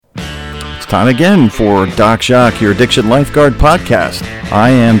time again for Doc Jacques, your Addiction Lifeguard podcast.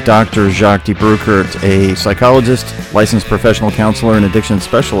 I am Dr. Jacques de Broekert, a psychologist, licensed professional counselor, and addiction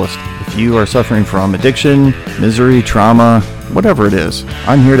specialist. If you are suffering from addiction, misery, trauma, whatever it is,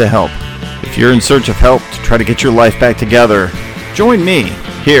 I'm here to help. If you're in search of help to try to get your life back together, join me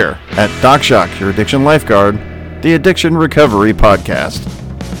here at Doc Jacques, your Addiction Lifeguard, the Addiction Recovery Podcast.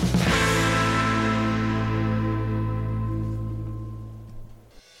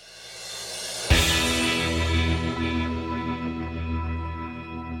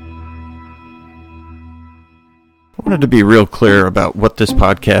 I wanted to be real clear about what this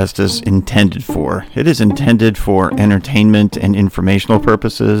podcast is intended for. It is intended for entertainment and informational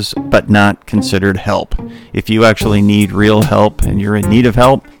purposes, but not considered help. If you actually need real help and you're in need of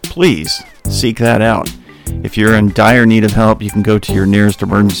help, please seek that out. If you're in dire need of help, you can go to your nearest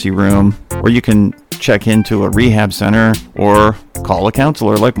emergency room, or you can check into a rehab center, or call a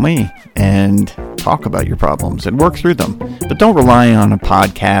counselor like me and talk about your problems and work through them. But don't rely on a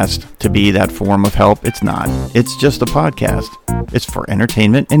podcast to be that form of help. It's not. It's just a podcast. It's for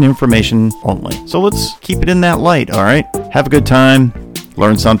entertainment and information only. So let's keep it in that light, all right? Have a good time,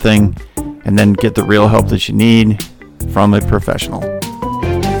 learn something, and then get the real help that you need from a professional.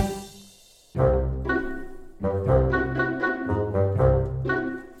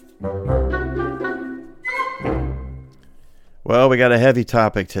 Well, we got a heavy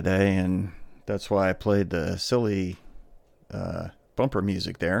topic today, and that's why I played the silly bumper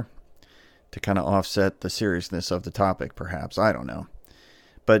music there to kind of offset the seriousness of the topic, perhaps. I don't know.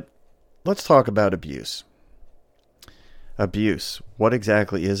 But let's talk about abuse. Abuse. What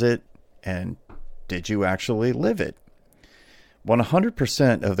exactly is it, and did you actually live it?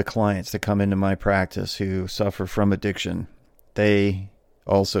 100% of the clients that come into my practice who suffer from addiction, they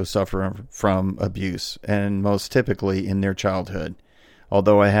also suffer from abuse, and most typically in their childhood.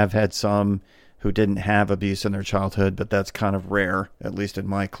 Although I have had some who didn't have abuse in their childhood, but that's kind of rare, at least in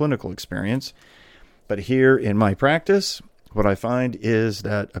my clinical experience. But here in my practice, what I find is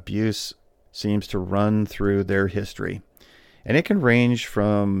that abuse seems to run through their history. And it can range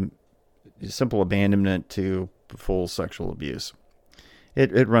from simple abandonment to full sexual abuse.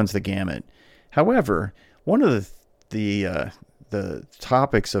 It runs the gamut. However, one of the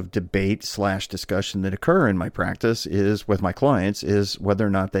topics of debate/discussion that occur in my practice is with my clients is whether or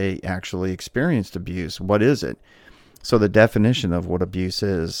not they actually experienced abuse. What is it? So the definition of what abuse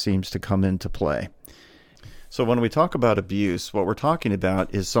is seems to come into play. So when we talk about abuse, what we're talking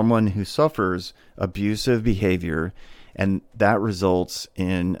about is someone who suffers abusive behavior, and that results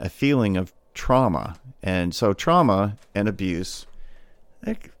in a feeling of trauma. And so trauma and abuse,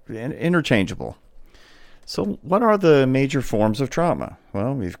 they're interchangeable. So what are the major forms of trauma?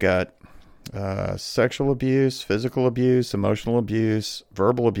 Well, we've got sexual abuse, physical abuse, emotional abuse,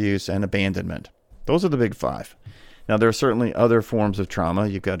 verbal abuse, and abandonment. Those are the big five. Now, there are certainly other forms of trauma.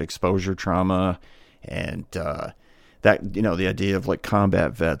 You've got exposure trauma, and the idea of like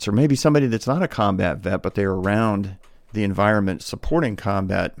combat vets, or maybe somebody that's not a combat vet, but they're around the environment supporting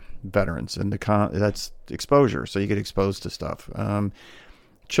combat veterans, and that's exposure. So you get exposed to stuff.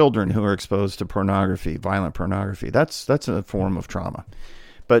 Children who are exposed to pornography, violent pornography, that's a form of trauma.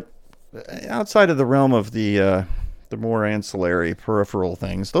 But outside of the realm of the more ancillary peripheral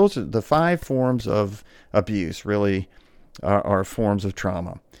things, those are the five forms of abuse really are forms of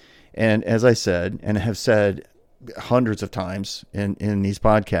trauma. And as I said, and have said hundreds of times in these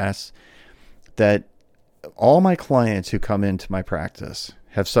podcasts, that all my clients who come into my practice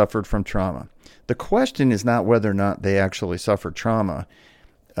have suffered from trauma. The question is not whether or not they actually suffered trauma.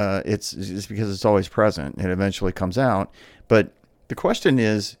 It's because it's always present. It eventually comes out. But the question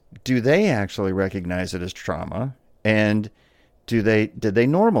is, do they actually recognize it as trauma? And did they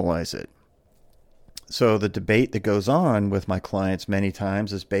normalize it? So the debate that goes on with my clients many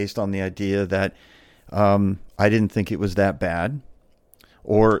times is based on the idea that I didn't think it was that bad,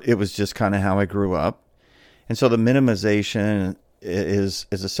 or it was just kind of how I grew up. And so the minimization is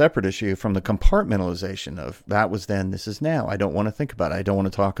a separate issue from the compartmentalization of that was then, this is now. I don't want to think about it. I don't want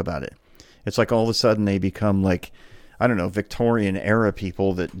to talk about it. It's like all of a sudden they become like, I don't know, Victorian era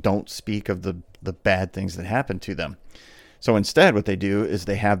people that don't speak of the bad things that happened to them. So instead what they do is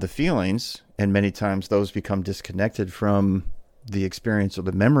they have the feelings, and many times those become disconnected from the experience or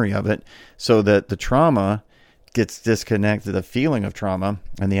the memory of it, so that the trauma gets disconnected, the feeling of trauma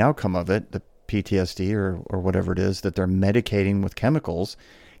and the outcome of it, the PTSD or whatever it is that they're medicating with chemicals,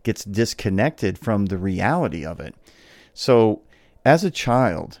 gets disconnected from the reality of it. So as a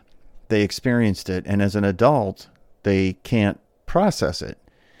child, they experienced it, and as an adult, they can't process it.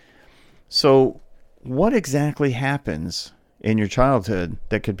 So what exactly happens in your childhood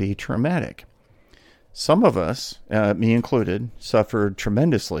that could be traumatic. Some of us, me included, suffered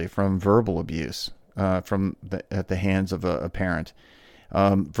tremendously from verbal abuse at the hands of a parent.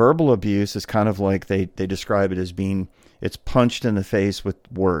 Verbal abuse is kind of like they describe it as being, it's punched in the face with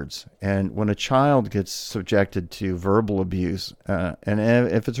words. And when a child gets subjected to verbal abuse, and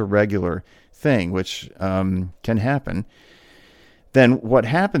if it's a regular thing, which can happen, then what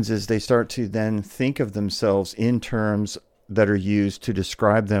happens is they start to then think of themselves in terms that are used to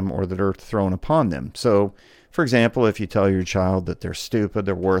describe them or that are thrown upon them. So, for example, if you tell your child that they're stupid,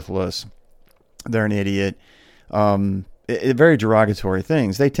 they're worthless, they're an idiot, very derogatory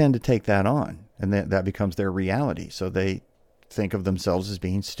things, they tend to take that on, and that becomes their reality. So they think of themselves as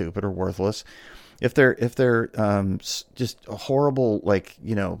being stupid or worthless. If they're just horrible, like,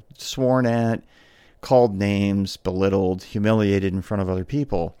 sworn at, called names, belittled, humiliated in front of other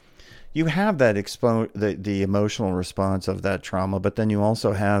people, you have that the emotional response of that trauma, but then you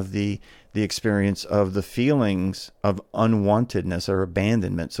also have the experience of the feelings of unwantedness or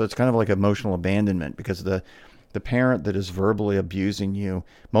abandonment. So it's kind of like emotional abandonment, because the parent that is verbally abusing you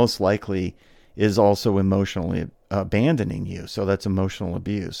most likely is also emotionally abandoning you. So that's emotional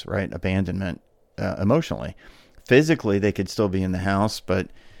abuse, right? Abandonment emotionally. Physically, they could still be in the house, but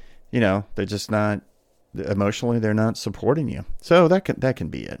they're just not emotionally. They're not supporting you. So that can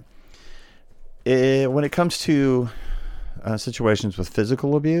be it. When it comes to situations with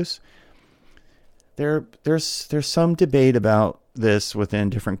physical abuse, there's some debate about this within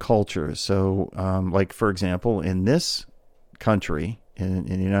different cultures. So, like, for example, in this country, in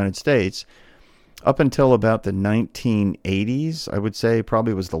the United States, up until about the 1980s, I would say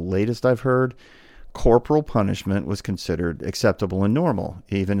probably was the latest I've heard, corporal punishment was considered acceptable and normal,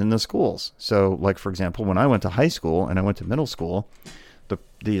 even in the schools. So, like, for example, when I went to high school and I went to middle school,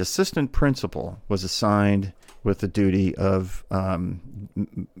 the assistant principal was assigned with the duty of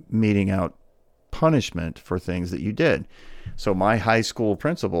meting out punishment for things that you did. So my high school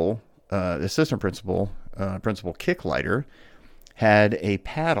principal, assistant principal, Principal Kicklighter, had a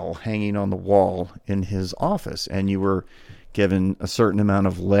paddle hanging on the wall in his office, and you were given a certain amount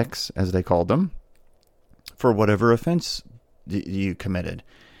of licks, as they called them, for whatever offense you committed,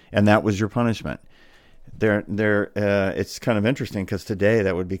 and that was your punishment. It's kind of interesting because today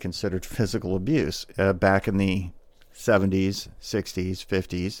that would be considered physical abuse. Back in the 70s, 60s,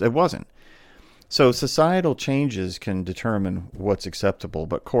 50s, it wasn't. So societal changes can determine what's acceptable,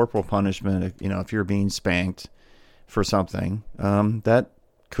 but corporal punishment, if you're being spanked for something, that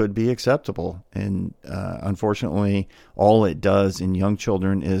could be acceptable. And unfortunately, all it does in young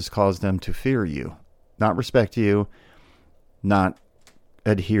children is cause them to fear you, not respect you, not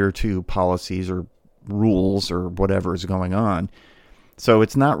adhere to policies or rules or whatever is going on. So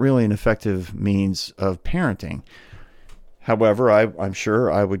it's not really an effective means of parenting. However, I'm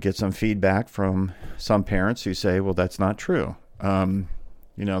sure I would get some feedback from some parents who say, well, that's not true.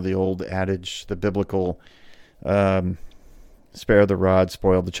 The old adage, the biblical spare the rod,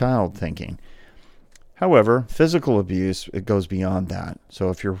 spoil the child thinking. However, physical abuse, it goes beyond that.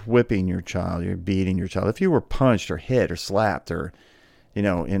 So if you're whipping your child, you're beating your child, if you were punched or hit or slapped or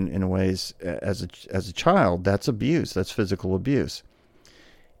in ways as a child, that's abuse. That's physical abuse.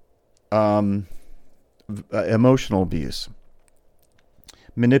 Emotional abuse,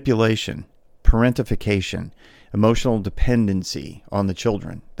 manipulation, parentification, emotional dependency on the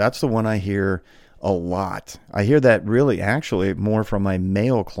children. That's the one I hear a lot. I hear that really actually more from my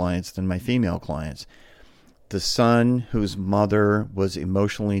male clients than my female clients. The son whose mother was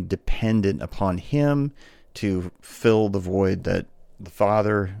emotionally dependent upon him to fill the void that the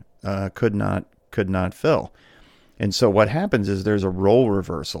father could not fill. And so what happens is there's a role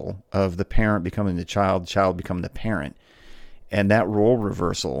reversal of the parent becoming the child becoming the parent. And that role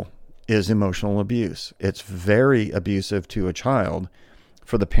reversal is emotional abuse. It's very abusive to a child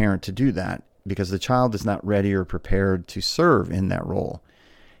for the parent to do that, because the child is not ready or prepared to serve in that role.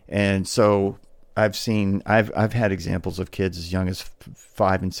 And so I've had examples of kids as young as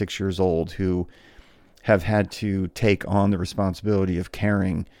 5 and 6 years old who have had to take on the responsibility of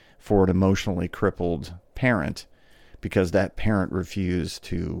caring for an emotionally crippled parent because that parent refused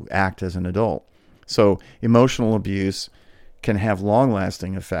to act as an adult. So emotional abuse can have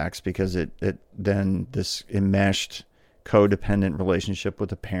long-lasting effects because it then this enmeshed codependent relationship with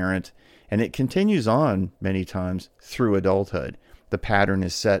the parent, and it continues on many times through adulthood. The pattern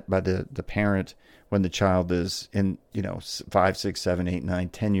is set by the parent when the child is in 5, 6, 7, 8, 9,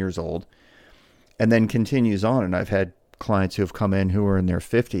 10 years old, and then continues on. And I've had clients who have come in who are in their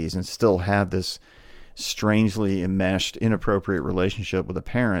 50s and still have this strangely enmeshed, inappropriate relationship with a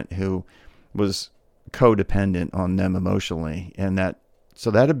parent who was codependent on them emotionally, and that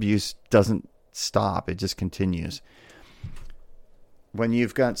abuse doesn't stop. It just continues. When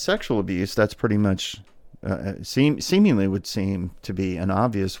you've got sexual abuse, that's pretty much seemingly would seem to be an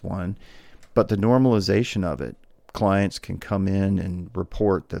obvious one, but the normalization of it, clients can come in and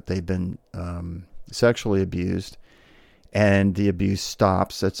report that they've been sexually abused, and the abuse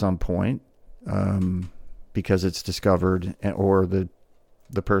stops at some point because it's discovered, or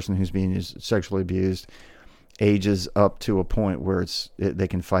the person who's being sexually abused ages up to a point where they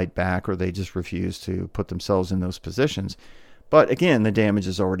can fight back, or they just refuse to put themselves in those positions. But again, the damage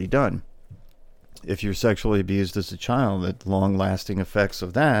is already done. If you're sexually abused as a child, the long-lasting effects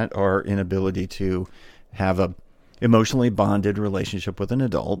of that are inability to have a emotionally bonded relationship with an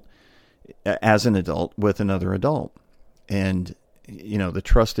adult, as an adult, with another adult. And, the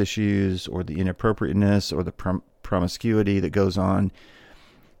trust issues or the inappropriateness or the promiscuity that goes on.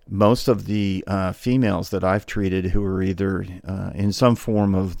 Most of the females that I've treated who are either in some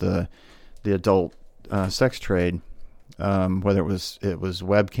form of the adult sex trade, whether it was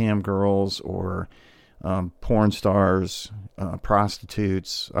webcam girls or porn stars,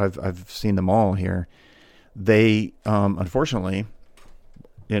 prostitutes, I've seen them all here. They unfortunately,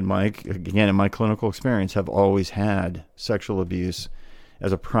 in my clinical experience, have always had sexual abuse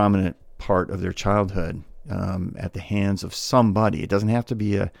as a prominent part of their childhood at the hands of somebody. It doesn't have to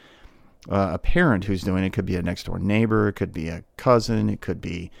be a parent who's doing it. It could be a next door neighbor. It could be a cousin. It could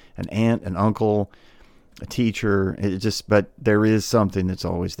be an aunt, an uncle, a teacher. But there is something that's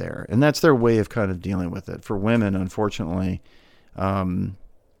always there, and that's their way of kind of dealing with it. For women, unfortunately,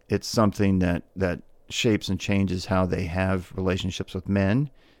 it's something that shapes and changes how they have relationships with men,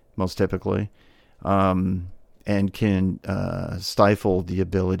 most typically, and can stifle the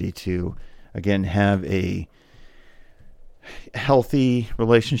ability to, again, have a healthy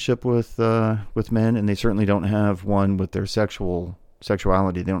relationship with men, and they certainly don't have one with their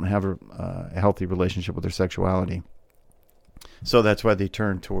sexuality. They don't have a healthy relationship with their sexuality. So that's why they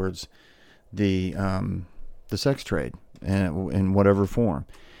turn towards the sex trade in whatever form.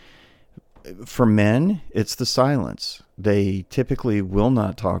 For men, it's the silence. They typically will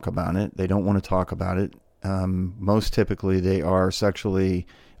not talk about it. They don't want to talk about it. Most typically, they are sexually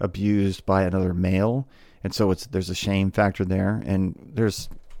abused by another male, and so there's a shame factor there. And there's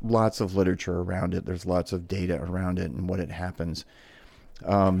lots of literature around it. There's lots of data around it and what it happens.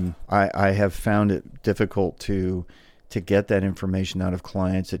 I have found it difficult to get that information out of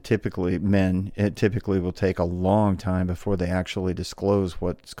clients. It typically will take a long time before they actually disclose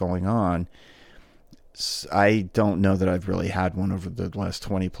what's going on. I don't know that I've really had one over the last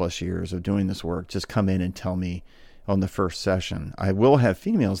 20 plus years of doing this work just come in and tell me on the first session. I will have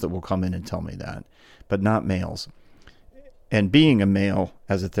females that will come in and tell me that, but not males. And being a male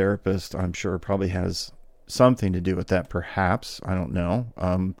as a therapist, I'm sure probably has something to do with that, perhaps. I don't know,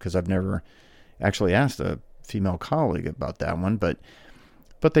 because I've never actually asked a female colleague about that one, but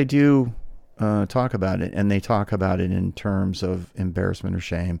they do talk about it, and they talk about it in terms of embarrassment or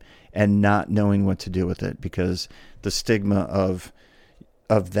shame and not knowing what to do with it, because the stigma of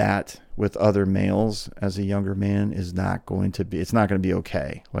that with other males as a younger man it's not going to be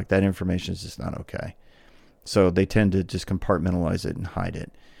okay. Like, that information is just not okay. So they tend to just compartmentalize it and hide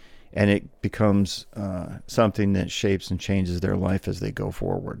it. And it becomes something that shapes and changes their life as they go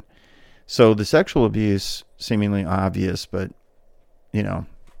forward. So the sexual abuse, seemingly obvious, but,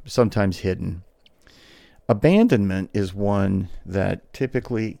 sometimes hidden. Abandonment is one that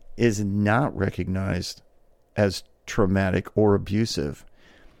typically is not recognized as traumatic or abusive,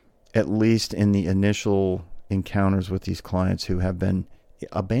 at least in the initial encounters with these clients who have been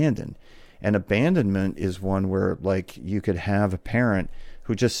abandoned. And abandonment is one where, like, you could have a parent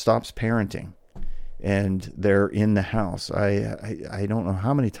who just stops parenting and they're in the house. I don't know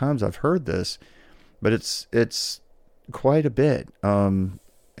how many times I've heard this, but it's quite a bit.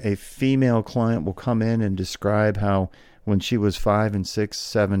 A female client will come in and describe how when she was 5 and 6,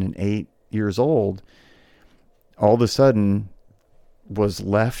 7 and 8 years old, all of a sudden was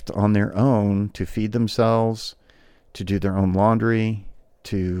left on their own to feed themselves, to do their own laundry,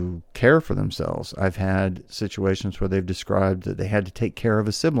 to care for themselves. I've had situations where they've described that they had to take care of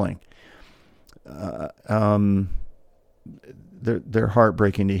a sibling. They're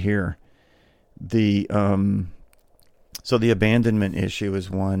heartbreaking to hear. So the abandonment issue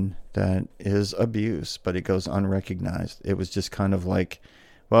is one that is abuse, but it goes unrecognized. It was just kind of like,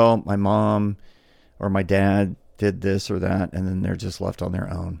 well, my mom or my dad did this or that, and then they're just left on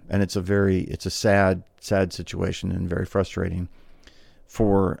their own. And it's a sad situation and very frustrating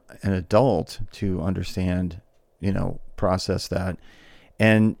for an adult to understand, process that.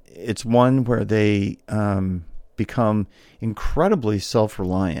 And it's one where they become incredibly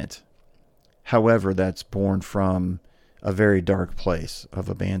self-reliant. However, that's born from a very dark place of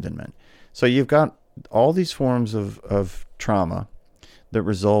abandonment. So you've got all these forms of trauma that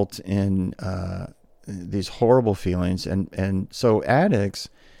result in these horrible feelings. And so addicts,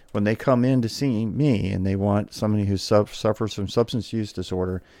 when they come in to see me and they want somebody who suffers from substance use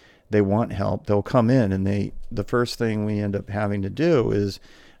disorder, they want help, they'll come in, and the first thing we end up having to do is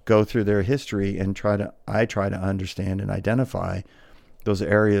go through their history and I try to understand and identify those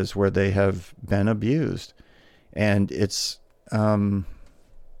areas where they have been abused. And it's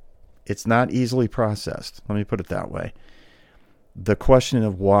not easily processed. Let me put it that way. The question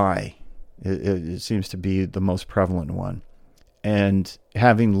of why, it seems to be the most prevalent one. And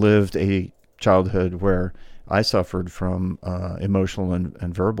having lived a childhood where I suffered from emotional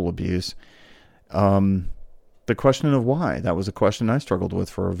and verbal abuse, the question of why, that was a question I struggled with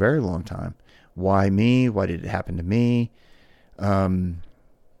for a very long time. Why me? Why did it happen to me?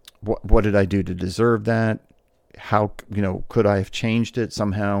 What did I do to deserve that? How, could I have changed it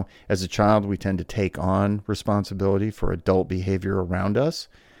somehow? As a child, we tend to take on responsibility for adult behavior around us.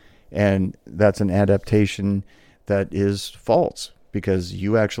 And that's an adaptation that is false, because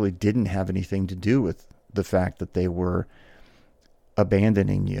you actually didn't have anything to do with the fact that they were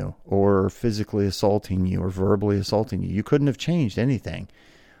abandoning you or physically assaulting you or verbally assaulting you. You couldn't have changed anything.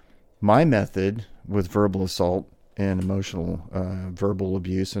 My method with verbal assault and emotional verbal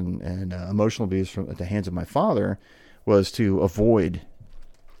abuse and emotional abuse at the hands of my father was to avoid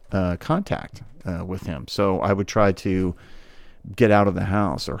contact with him. So I would try to get out of the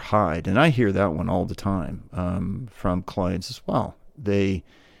house or hide. And I hear that one all the time from clients as well. They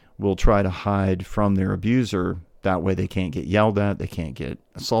will try to hide from their abuser. That way they can't get yelled at. They can't get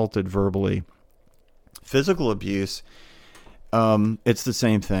assaulted verbally. Physical abuse, it's the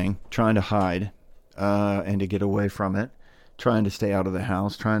same thing. Trying to hide and to get away from it. Trying to stay out of the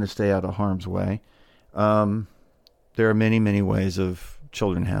house. Trying to stay out of harm's way. There are many, many ways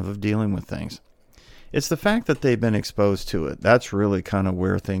children have of dealing with things. It's the fact that they've been exposed to it. That's really kind of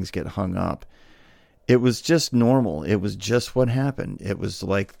where things get hung up. It was just normal. It was just what happened. It was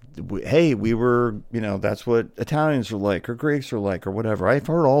like, hey, we were, that's what Italians are like, or Greeks are like, or whatever. I've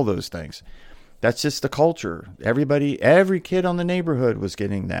heard all those things. That's just the culture. Every kid on the neighborhood was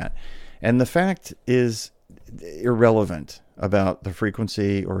getting that. And the fact is irrelevant about the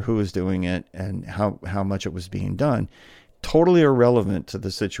frequency or who was doing it and how much it was being done. Totally irrelevant to the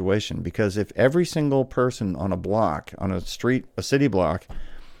situation, because if every single person on a block, on a street, a city block,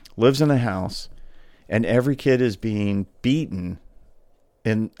 lives in a house, and every kid is being beaten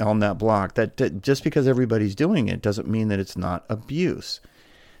on that block, that just because everybody's doing it doesn't mean that it's not abuse.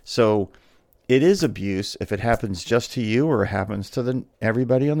 So it is abuse if it happens just to you or happens to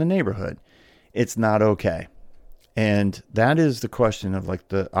everybody on the neighborhood. It's not okay. And that is the question of like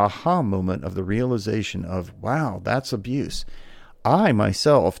the aha moment of the realization of, wow, that's abuse. I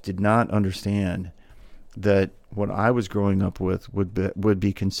myself did not understand that what I was growing up with would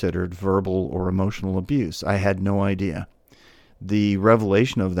be considered verbal or emotional abuse. I had no idea. The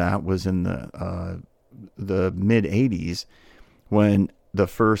revelation of that was in the mid 80s, when the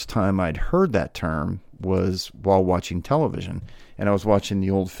first time I'd heard that term was while watching television. And I was watching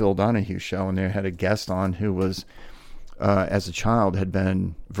the old Phil Donahue show, and they had a guest on who was, as a child, had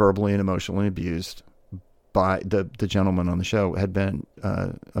been verbally and emotionally abused by the gentleman on the show, had been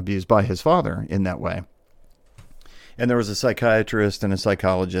abused by his father in that way. And there was a psychiatrist and a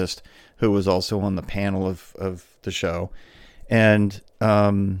psychologist who was also on the panel of the show. And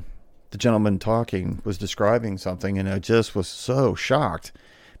the gentleman talking was describing something, and I just was so shocked,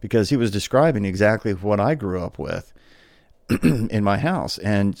 because he was describing exactly what I grew up with in my house.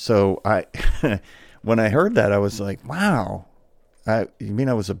 And so when I heard that, I was like, wow, you mean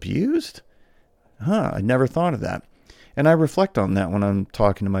I was abused? I never thought of that. And I reflect on that when I'm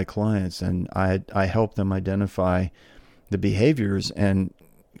talking to my clients, and I help them identify the behaviors and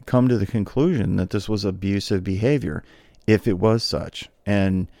come to the conclusion that this was abusive behavior, if it was such.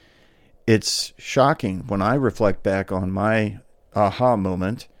 And it's shocking when I reflect back on my aha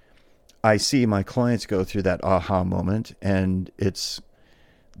moment. I see my clients go through that aha moment, and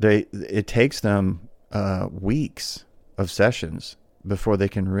it takes them weeks of sessions before they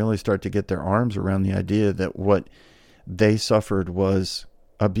can really start to get their arms around the idea that what they suffered was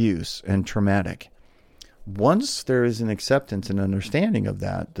abuse and traumatic. Once there is an acceptance and understanding of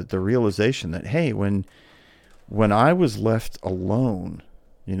that the realization that, hey, when I was left alone,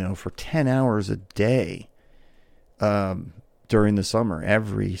 for 10 hours a day during the summer,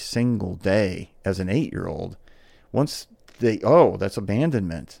 every single day as an 8-year-old, once that's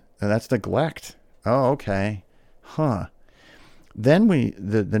abandonment. And that's neglect. Oh, okay. Huh. Then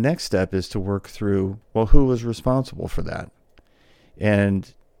the next step is to work through, well, who was responsible for that?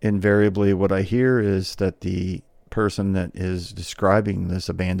 And invariably what I hear is that the person that is describing this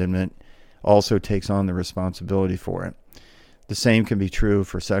abandonment also takes on the responsibility for it. The same can be true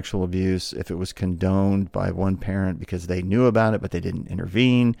for sexual abuse if it was condoned by one parent because they knew about it but they didn't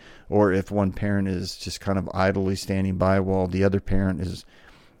intervene, or if one parent is just kind of idly standing by while the other parent is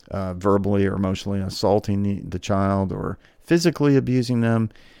verbally or emotionally assaulting the child or physically abusing them.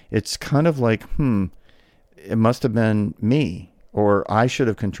 It's kind of like, it must have been me, or I should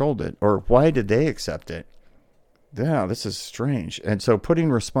have controlled it, or why did they accept it? Yeah, this is strange. And so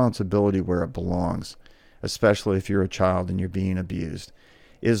putting responsibility where it belongs, especially if you're a child and you're being abused,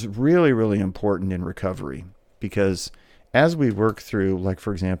 is really, really important in recovery. Because as we work through, like,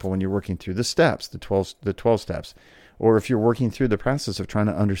 for example, when you're working through the steps, the 12 steps, or if you're working through the process of trying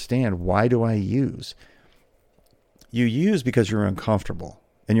to understand, why do I use? You use because you're uncomfortable.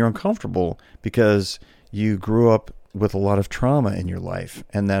 And you're uncomfortable because you grew up with a lot of trauma in your life.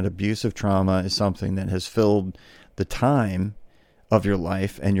 And that abusive trauma is something that has filled the time of your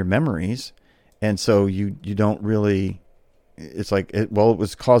life and your memories. And so you don't really, it's like, it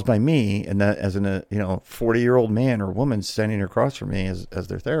was caused by me. And that as a 40-year-old man or woman standing across from me as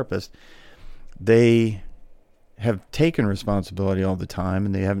their therapist, they have taken responsibility all the time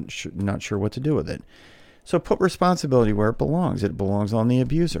and they haven't not sure what to do with it. So put responsibility where it belongs. It belongs on the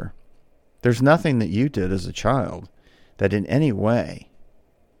abuser. There's nothing that you did as a child that in any way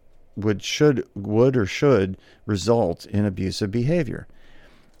would or should result in abusive behavior.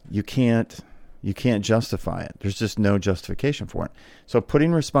 You can't justify it. There's just no justification for it. So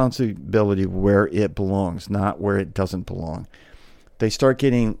putting responsibility where it belongs, not where it doesn't belong. It starts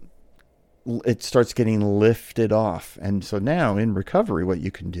getting lifted off. And so now in recovery, what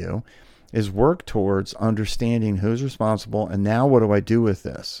you can do is work towards understanding who's responsible. And now what do I do with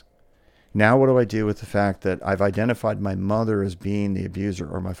this? Now what do I do with the fact that I've identified my mother as being the abuser,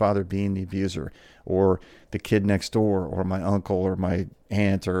 or my father being the abuser, or the kid next door, or my uncle, or my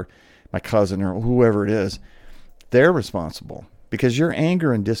aunt, or my cousin, or whoever it is? They're responsible, because your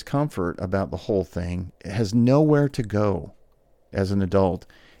anger and discomfort about the whole thing has nowhere to go as an adult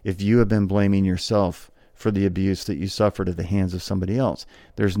if you have been blaming yourself for the abuse that you suffered at the hands of somebody else.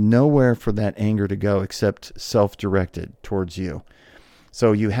 There's nowhere for that anger to go except self-directed towards you.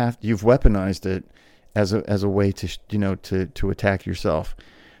 So you've weaponized it as a way to attack yourself.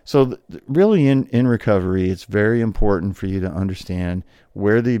 So really in recovery, it's very important for you to understand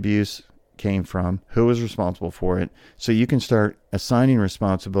where the abuse came from, who was responsible for it, so you can start assigning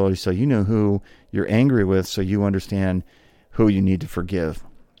responsibility, so you know who you're angry with, so you understand who you need to forgive.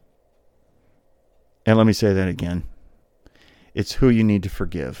 And let me say that again. It's who you need to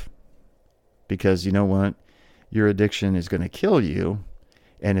forgive. Because you know what? Your addiction is going to kill you.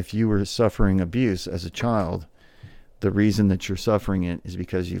 And if you were suffering abuse as a child, the reason that you're suffering it is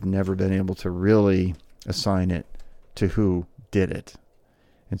because you've never been able to really assign it to who did it.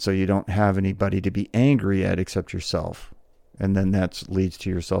 And so you don't have anybody to be angry at except yourself. And then that leads to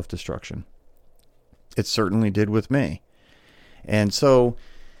your self-destruction. It certainly did with me. And so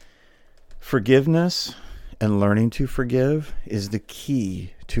forgiveness and learning to forgive is the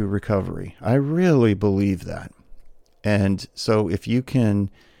key to recovery. I really believe that. And so if you can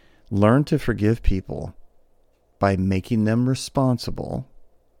learn to forgive people by making them responsible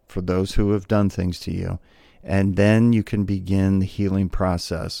for those who have done things to you, and then you can begin the healing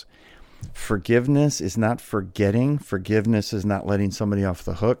process. Forgiveness is not forgetting. Forgiveness is not letting somebody off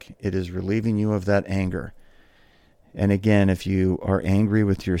the hook. It is relieving you of that anger. And again, if you are angry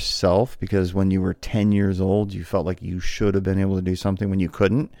with yourself because when you were 10 years old, you felt like you should have been able to do something when you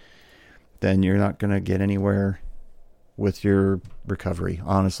couldn't, then you're not going to get anywhere with your recovery.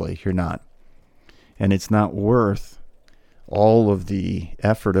 Honestly, you're not. And it's not worth all of the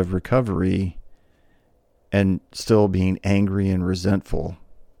effort of recovery and still being angry and resentful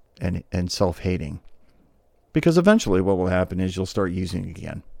and self-hating. Because eventually what will happen is you'll start using it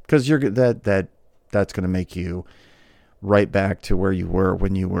again. Because that's going to make you right back to where you were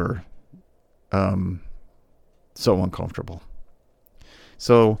when you were so uncomfortable.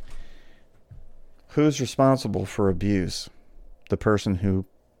 So who's responsible for abuse? The person who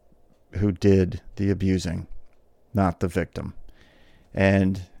did the abusing, not the victim.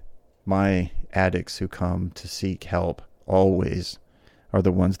 And my addicts who come to seek help always are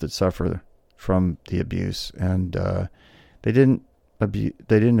the ones that suffer from the abuse, and they didn't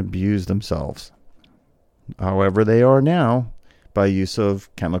abuse themselves. However, they are now by use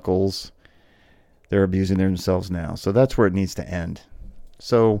of chemicals, they're abusing themselves now. So that's where it needs to end.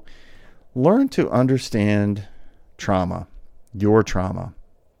 So learn to understand trauma, your trauma,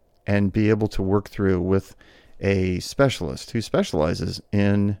 and be able to work through with a specialist who specializes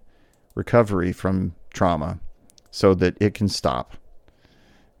in recovery from trauma so that it can stop.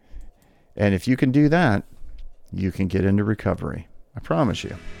 And if you can do that, you can get into recovery. I promise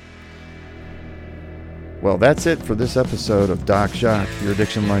you. Well, that's it for this episode of Doc Jacques, your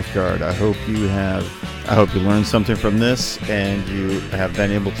addiction lifeguard. I hope you learned something from this and you have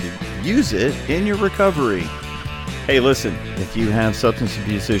been able to use it in your recovery. Hey, listen, if you have substance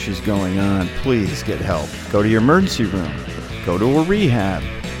abuse issues going on, please get help. Go to your emergency room. Go to a rehab.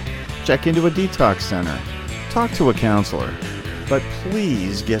 Check into a detox center. Talk to a counselor. But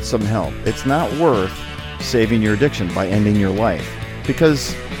please get some help. It's not worth saving your addiction by ending your life,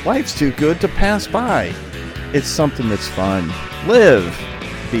 because life's too good to pass by. It's something that's fun. Live.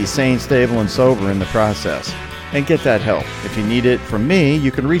 Be sane, stable, and sober in the process. And get that help. If you need it from me,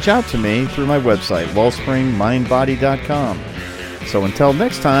 you can reach out to me through my website, wellspringmindbody.com. So until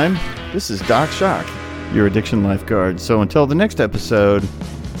next time, this is Doc Jacques, your addiction lifeguard. So until the next episode,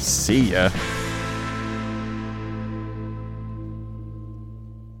 see ya.